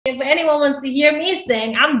If anyone wants to hear me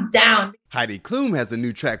sing, I'm down. Heidi Klum has a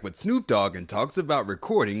new track with Snoop Dogg and talks about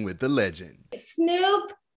recording with the legend.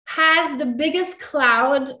 Snoop has the biggest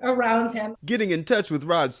cloud around him. Getting in touch with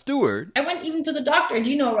Rod Stewart. I went even to the doctor. Do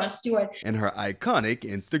you know Rod Stewart? And her iconic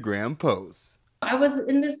Instagram posts. I was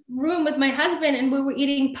in this room with my husband and we were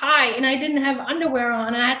eating pie and I didn't have underwear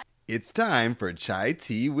on. It's time for Chai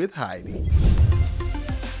Tea with Heidi.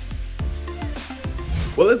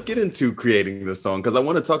 Well, let's get into creating this song because I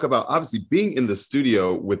want to talk about obviously being in the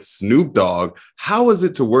studio with Snoop Dogg. How was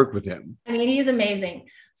it to work with him? I mean, he's amazing.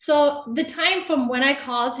 So the time from when I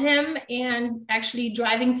called him and actually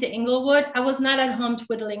driving to Inglewood, I was not at home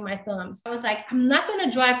twiddling my thumbs. I was like, I'm not going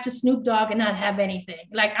to drive to Snoop Dogg and not have anything.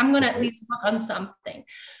 Like, I'm going to at least work on something.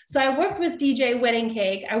 So I worked with DJ Wedding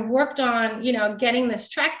Cake. I worked on, getting this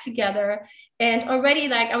track together. And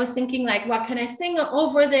already, I was thinking, what can I sing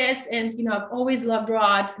over this? And, I've always loved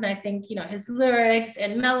Rod. And I think, his lyrics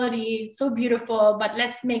and melody, so beautiful, but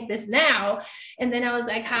let's make this now. And then I was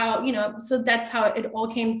like, so that's how it all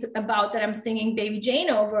came about, that I'm singing Baby Jane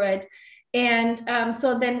over it. And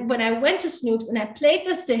so then when I went to Snoop's and I played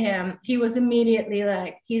this to him, he was immediately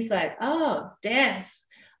he's like, oh, dance.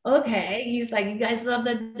 Okay. He's like, you guys love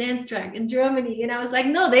that dance track in Germany. And I was like,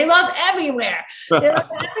 no, they love everywhere. They love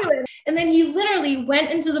everywhere. And then he literally went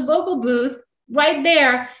into the vocal booth right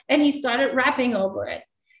there and he started rapping over it.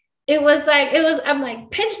 I'm like,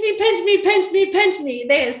 pinch me, pinch me, pinch me, pinch me.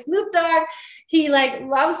 There's Snoop Dogg. He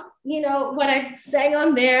loves, what I sang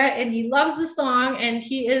on there and he loves the song and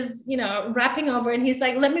he is, rapping over and he's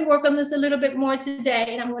like, let me work on this a little bit more today.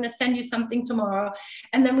 And I'm going to send you something tomorrow.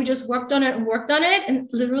 And then we just worked on it. And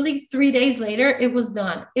literally 3 days later, it was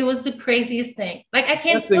done. It was the craziest thing. I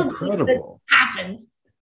can't. That's incredible. It happened.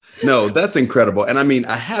 No, that's incredible. And I mean,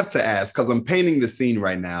 I have to ask, because I'm painting the scene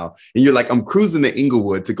right now, and you're like, I'm cruising to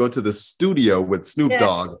Inglewood to go to the studio with Snoop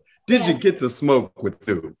Dogg. Did you get to smoke with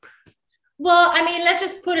Snoop? Well, I mean, let's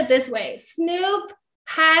just put it this way. Snoop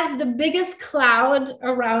has the biggest cloud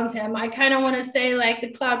around him. I kind of want to say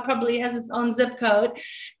the cloud probably has its own zip code.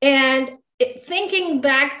 And thinking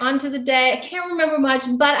back onto the day, I can't remember much,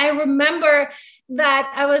 but I remember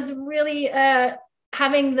that I was really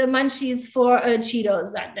having the munchies for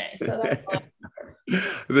Cheetos that day. So that's all I remember.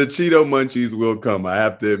 The Cheeto munchies will come, I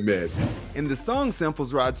have to admit. And the song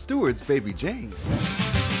samples Rod Stewart's Baby Jane.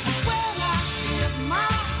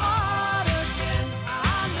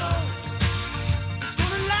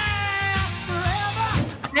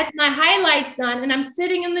 I had my highlights done and I'm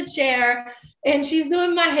sitting in the chair and she's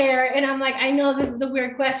doing my hair. And I'm like, I know this is a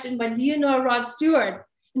weird question, but do you know Rod Stewart?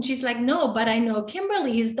 And she's like, no, but I know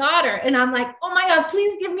Kimberly, his daughter. And I'm like, oh my God,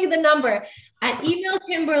 please give me the number. I emailed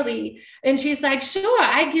Kimberly and she's like, sure,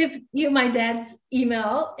 I give you my dad's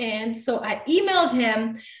email. And so I emailed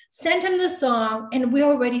him, sent him the song, and we're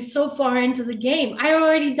already so far into the game. I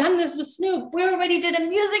already done this with Snoop. We already did a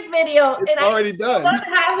music video. It's already done. I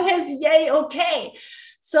don't have his yay, okay.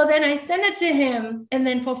 So then I send it to him. And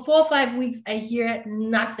then for 4 or 5 weeks, I hear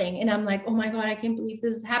nothing. And I'm like, oh my God, I can't believe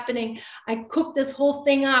this is happening. I cooked this whole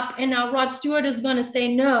thing up and now Rod Stewart is going to say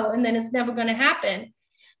no. And then it's never going to happen.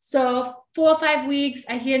 So 4 or 5 weeks,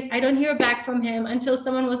 I don't hear back from him until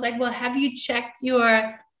someone was like, well, have you checked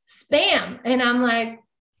your spam? And I'm like,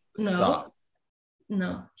 no. Stop.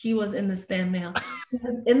 No, he was in the spam mail. He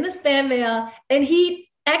was in the spam mail and he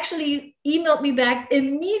actually emailed me back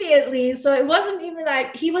immediately. So it wasn't even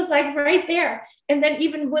he was right there. And then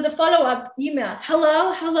even with a follow-up email,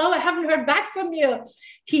 hello, I haven't heard back from you.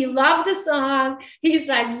 He loved the song. He's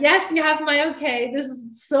like, yes, you have my okay. This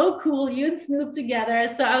is so cool. You and Snoop together.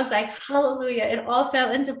 So I was like, hallelujah. It all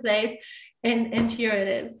fell into place. And here it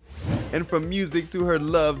is. And from music to her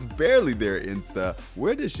loved Barely There Insta,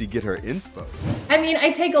 where does she get her inspo? I mean,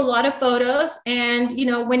 I take a lot of photos and,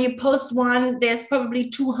 when you post one, there's probably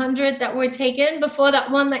 200 that were taken before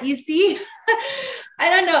that one that you see. I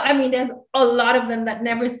don't know. I mean, there's a lot of them that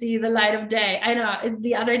never see the light of day. I know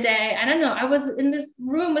the other day, I don't know. I was in this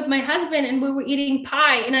room with my husband and we were eating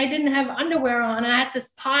pie and I didn't have underwear on and I had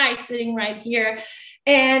this pie sitting right here.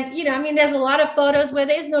 And, there's a lot of photos where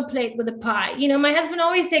there's no plate with a pie. My husband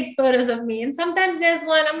always takes photos of me. And sometimes there's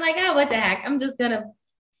one, I'm like, oh, what the heck? I'm just going to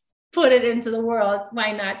put it into the world.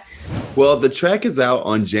 Why not? Well, the track is out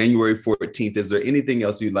on January 14th. Is there anything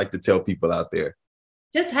else you'd like to tell people out there?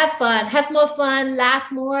 Just have fun, have more fun,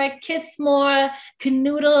 laugh more, kiss more,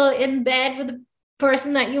 canoodle in bed with the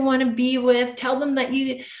person that you want to be with, tell them that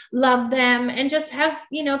you love them, and just have,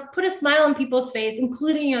 put a smile on people's face,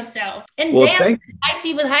 including yourself, and dance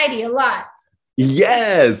IT with Heidi a lot.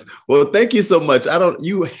 Yes. Well, thank you so much.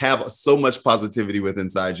 You have so much positivity with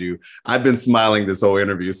inside you. I've been smiling this whole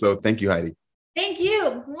interview. So thank you, Heidi. Thank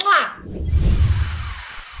you. Mwah.